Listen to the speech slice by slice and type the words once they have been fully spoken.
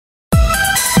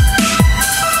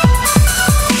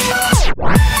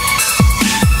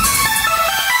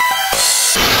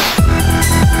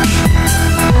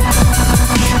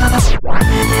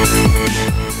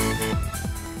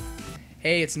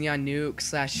it's NeonNuke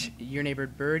slash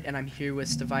YourNeighborhoodBird, and I'm here with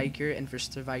Steviker, and for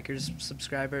Steviker's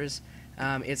subscribers,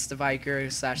 it's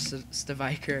Steviker slash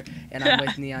Steviker, and I'm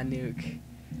with NeonNuke.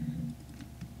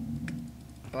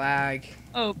 Flag.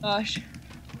 Oh gosh.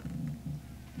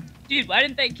 Dude, why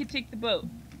didn't that kid take the boat?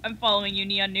 I'm following you,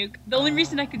 NeonNuke. The only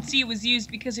reason I could see it was used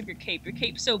because of your cape. Your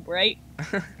cape's so bright.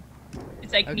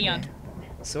 It's like neon.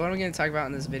 So what I'm going to talk about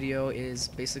in this video is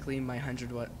basically my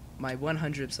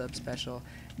 100 sub special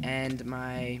and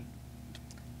my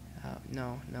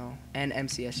and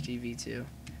MCSGv2.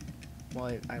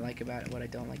 What I like about it, what I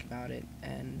don't like about it,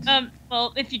 and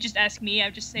well, if you just ask me, I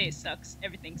would just say it sucks.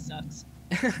 Everything sucks.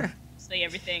 Say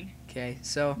everything. Okay,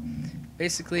 so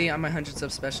basically on my 100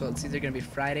 sub special, it's either gonna be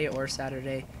Friday or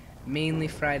Saturday. Mainly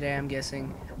Friday, I'm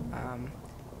guessing.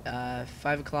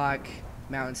 5 o'clock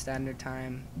Mountain Standard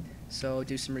Time. So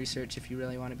do some research if you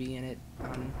really want to be in it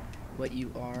on what you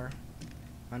are,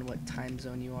 on what time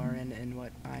zone you are in, and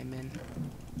what I'm in.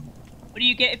 What do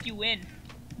you get if you win?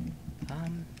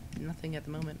 Nothing at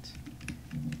the moment.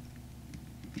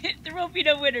 There won't be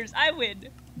no winners. I win.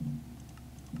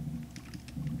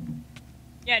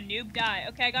 Yeah, noob die.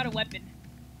 Okay, I got a weapon.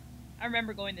 I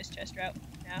remember going this chest route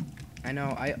now. I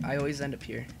know. I always end up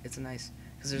here. It's nice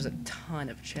because there's a ton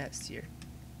of chests here.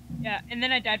 Yeah, and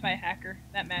then I died by a hacker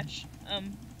that match.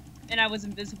 And I was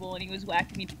invisible and he was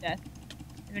whacking me to death.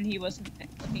 And then he wasn't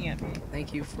looking at me.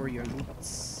 Thank you for your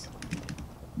loots.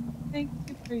 Thank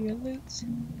you for your loots.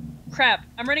 Crap,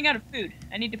 I'm running out of food.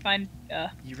 I need to find,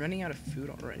 You're running out of food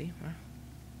already? Huh?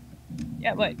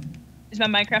 Yeah, what? Is my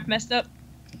Minecraft messed up?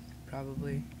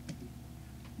 Probably.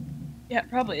 Yeah, it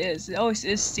probably is. It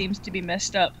always seems to be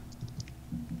messed up.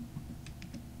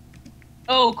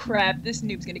 Oh crap, this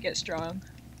noob's gonna get strong.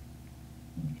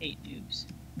 Hate noobs.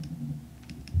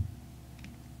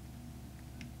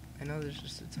 I know there's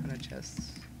just a ton of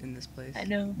chests in this place. I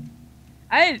know.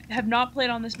 I have not played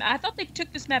on this map. I thought they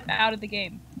took this map out of the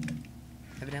game.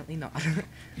 Evidently not.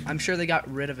 I'm sure they got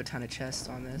rid of a ton of chests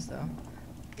on this, though.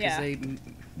 Yeah. I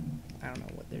don't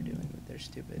know what they're doing, but they're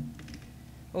stupid.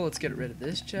 Oh, let's get rid of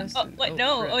this chest. Oh, what?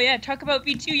 No. Crap. Oh, yeah. Talk about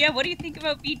V2. Yeah, what do you think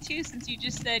about V2 since you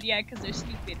just said, yeah, because they're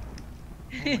stupid?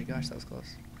 Oh my gosh, that was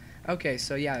close. Okay,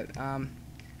 so yeah,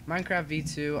 Minecraft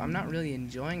V2, I'm not really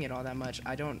enjoying it all that much.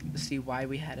 I don't see why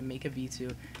we had to make a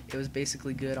V2. It was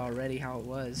basically good already how it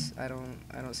was. I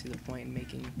don't see the point in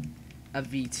making a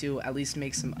V2. At least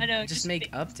make some. I know. Just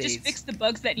make updates. Just fix the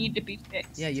bugs that need to be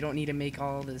fixed. Yeah, you don't need to make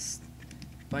all this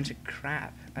bunch of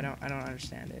crap. I don't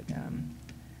understand it.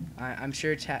 I'm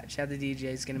sure Chad the DJ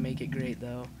is gonna make it great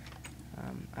though.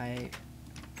 I'm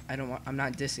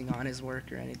not dissing on his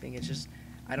work or anything. It's just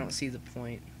I don't see the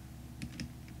point.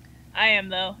 I am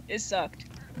though. It sucked.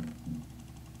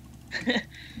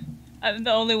 I'm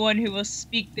the only one who will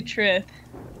speak the truth.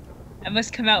 I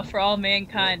must come out for all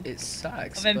mankind. It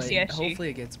sucks, of but MCSG. hopefully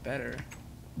it gets better.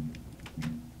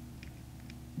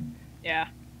 Yeah.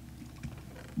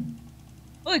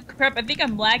 Holy crap! I think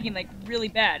I'm lagging like really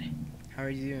bad. How are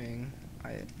you doing?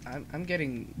 I'm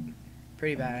getting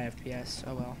pretty bad at FPS.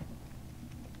 Oh well.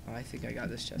 Oh, I think I got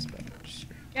this chest, but sure.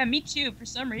 Yeah, me too. For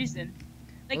some reason,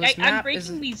 like Well, I'm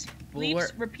breaking these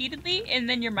leaps repeatedly, and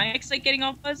then your mic's like getting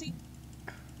all fuzzy.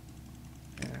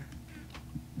 Yeah.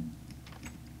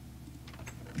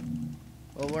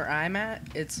 Well, where I'm at,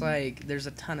 it's like there's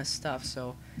a ton of stuff.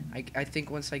 So I think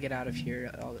once I get out of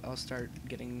here, I'll start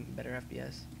getting better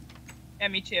FPS. Yeah,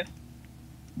 me too.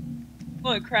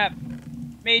 Holy crap!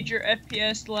 Major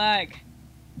FPS lag.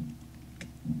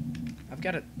 I've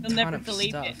got a ton of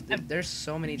stuff. There's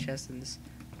so many chests in this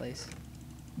place.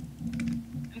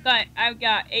 I've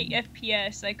got 8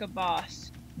 FPS like a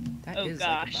boss. That oh is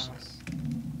gosh. Like a boss.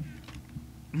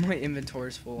 My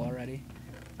inventory's full already.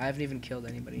 I haven't even killed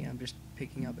anybody. I'm just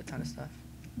picking up a ton of stuff.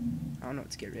 I don't know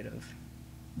what to get rid of.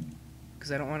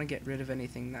 Because I don't want to get rid of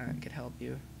anything that could help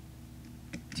you.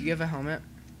 Do you have a helmet?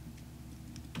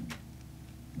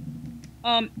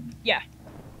 Yeah.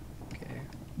 Okay.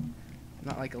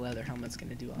 Not like a leather helmet's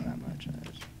gonna do all that much.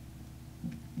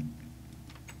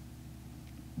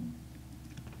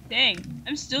 Dang,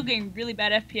 I'm still getting really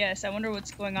bad FPS. I wonder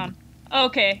what's going on. Oh,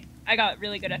 okay, I got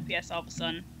really good FPS all of a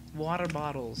sudden. Water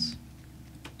bottles.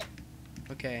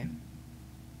 Okay.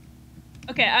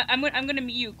 Okay, I'm gonna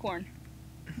meet you at corn.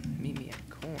 Meet me at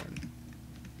corn.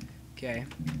 Okay.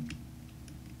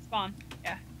 Spawn.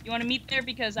 Yeah. You want to meet there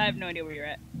because I have no idea where you're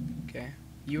at. Okay.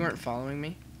 You weren't following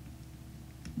me?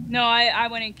 No, I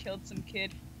went and killed some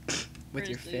kid. With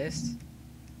your fist?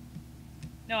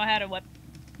 No, I had a weapon.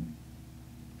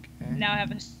 Okay. Now I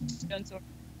have a stone sword.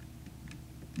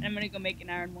 And I'm gonna go make an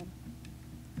iron one.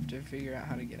 I have to figure out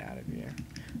how to get out of here.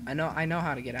 I know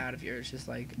how to get out of here. It's just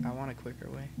like I want a quicker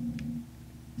way.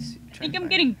 I think I'm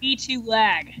getting B2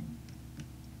 lag.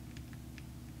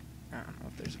 I don't know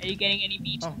if there's. Are you getting any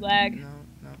B2 lag? No.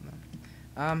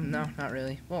 No, not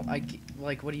really. Well,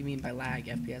 like, what do you mean by lag?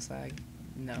 FPS lag?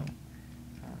 No.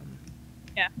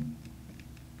 Yeah.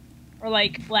 Or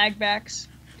like lag backs?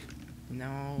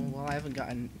 No. Well, I haven't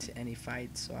gotten to any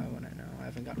fights, so I want to know. I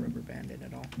haven't got rubber banded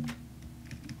at all.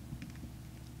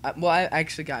 Well, I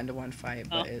actually got into one fight,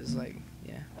 but it was like,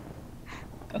 yeah.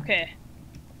 Okay.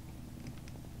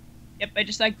 Yep, I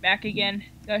just like back again.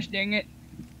 Gosh dang it.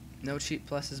 No Cheat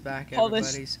Plus is back, All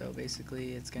everybody, so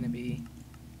basically it's gonna be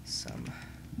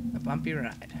a bumpy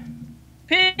ride.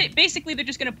 Basically, they're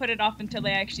just gonna put it off until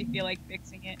they actually feel like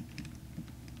fixing it.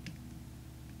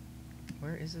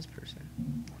 Where is this person?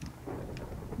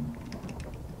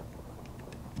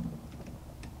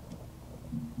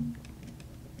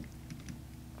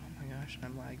 Oh my gosh,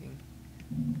 I'm lagging.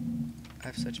 I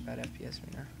have such bad FPS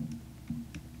right now.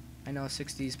 I know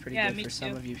 60 is pretty good for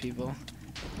some of you people,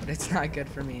 but it's not good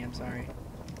for me, I'm sorry.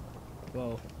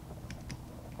 Whoa.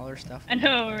 All our stuff. I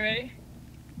know, right?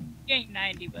 Getting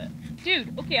 90, but...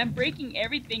 Dude, okay, I'm breaking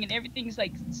everything, and everything's,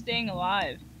 like, staying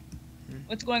alive.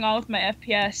 What's going on with my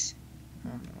FPS? I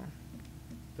don't know.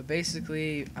 But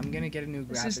basically, I'm gonna get a new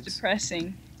This is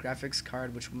depressing. graphics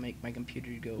card, which will make my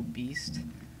computer go beast.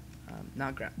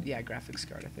 Graphics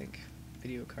card, I think.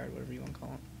 Video card, whatever you want to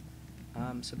call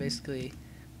it. So basically,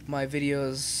 my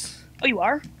videos... Oh, you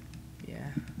are?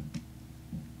 Yeah.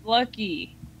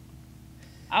 Lucky.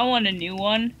 I want a new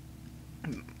one.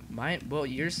 Well,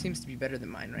 yours seems to be better than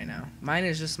mine right now. Mine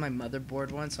is just my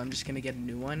motherboard one, so I'm just gonna get a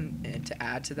new one and to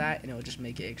add to that, and it'll just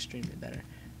make it extremely better.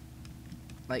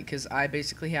 Like, cause I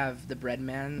basically have the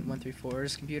Breadman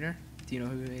 134's computer. Do you know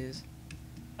who he is?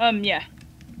 Yeah.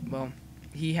 Well,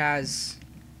 he has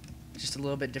just a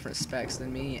little bit different specs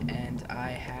than me, and I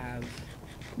have.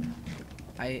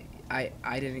 I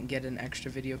didn't get an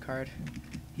extra video card.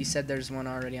 He said there's one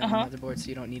already on the motherboard, so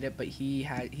you don't need it. But he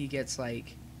gets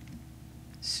like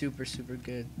super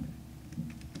good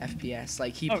FPS.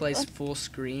 Like he plays full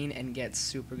screen and gets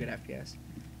super good FPS.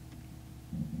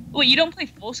 Wait, you don't play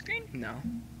full screen? No.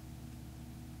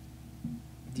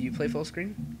 Do you play full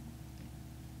screen?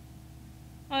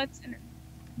 Oh, that's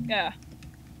yeah.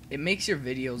 It makes your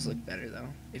videos look better though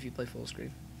if you play full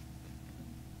screen.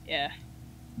 Yeah.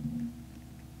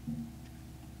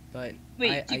 But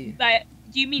wait, do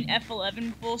you mean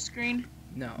F11 full screen?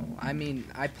 No, I mean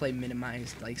I play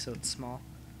minimized, like so it's small.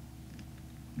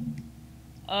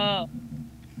 Oh.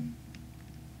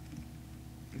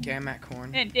 Okay, I'm at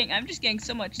corn. Man, dang, I'm just getting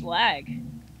so much lag.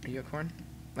 Are you at corn?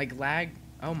 Like lag?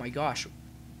 Oh my gosh,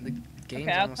 the game's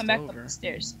okay, I'll almost come back over. up the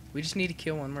stairs. We just need to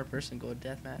kill one more person. Go to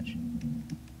deathmatch.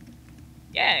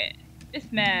 Yeah,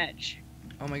 deathmatch.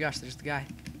 Oh my gosh, there's the guy.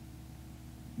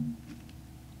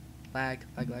 Lag.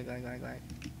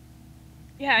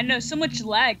 Yeah, I know, so much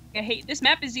lag. I hate this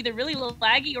map. Is either really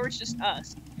laggy or it's just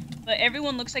us. But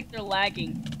everyone looks like they're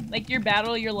lagging. Like your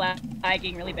battle, you're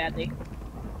lagging really badly.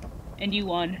 And you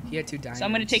won. He had 2 diamonds. So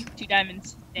I'm gonna take the 2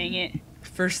 diamonds. Dang it.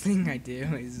 First thing I do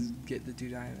is get the 2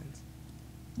 diamonds.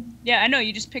 Yeah, I know.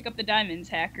 You just pick up the diamonds,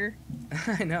 hacker.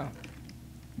 I know.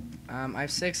 I have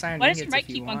 6 iron Why does ingots your mic if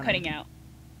you keep want on cutting out?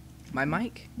 My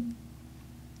mic?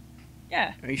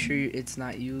 Yeah. Are you sure it's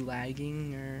not you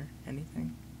lagging or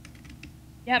anything?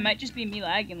 Yeah, it might just be me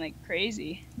lagging like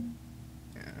crazy.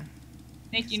 Yeah.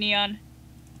 Thank you, Neon.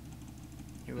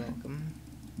 You're welcome.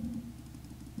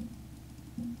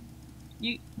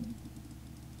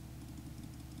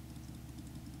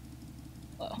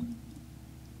 Oh.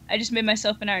 I just made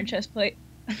myself an iron chest plate.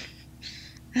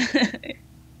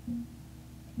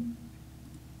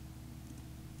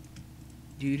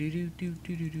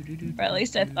 Or at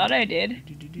least I thought I did.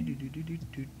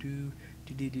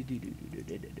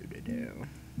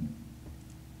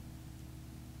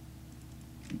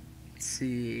 Let's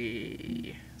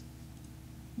see.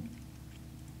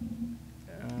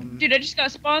 Dude, I just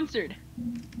got sponsored.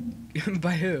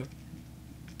 By who?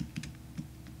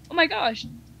 Oh my gosh.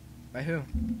 By who?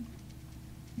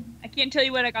 I can't tell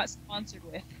you what I got sponsored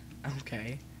with.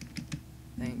 Okay.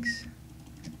 Thanks.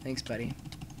 Thanks, buddy.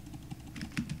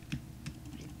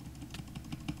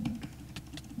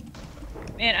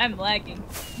 Man, I'm lagging.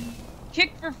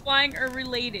 Kick for flying are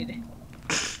related.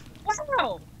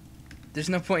 Wow! There's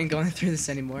no point in going through this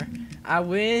anymore. I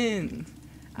win!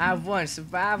 I won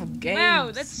survival games! Wow,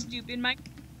 that's stupid, Mike.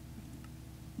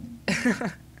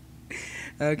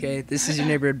 Okay, this is your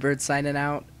neighborhood bird signing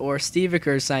out, or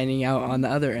Steviker signing out on the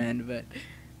other end, but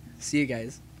see you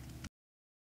guys.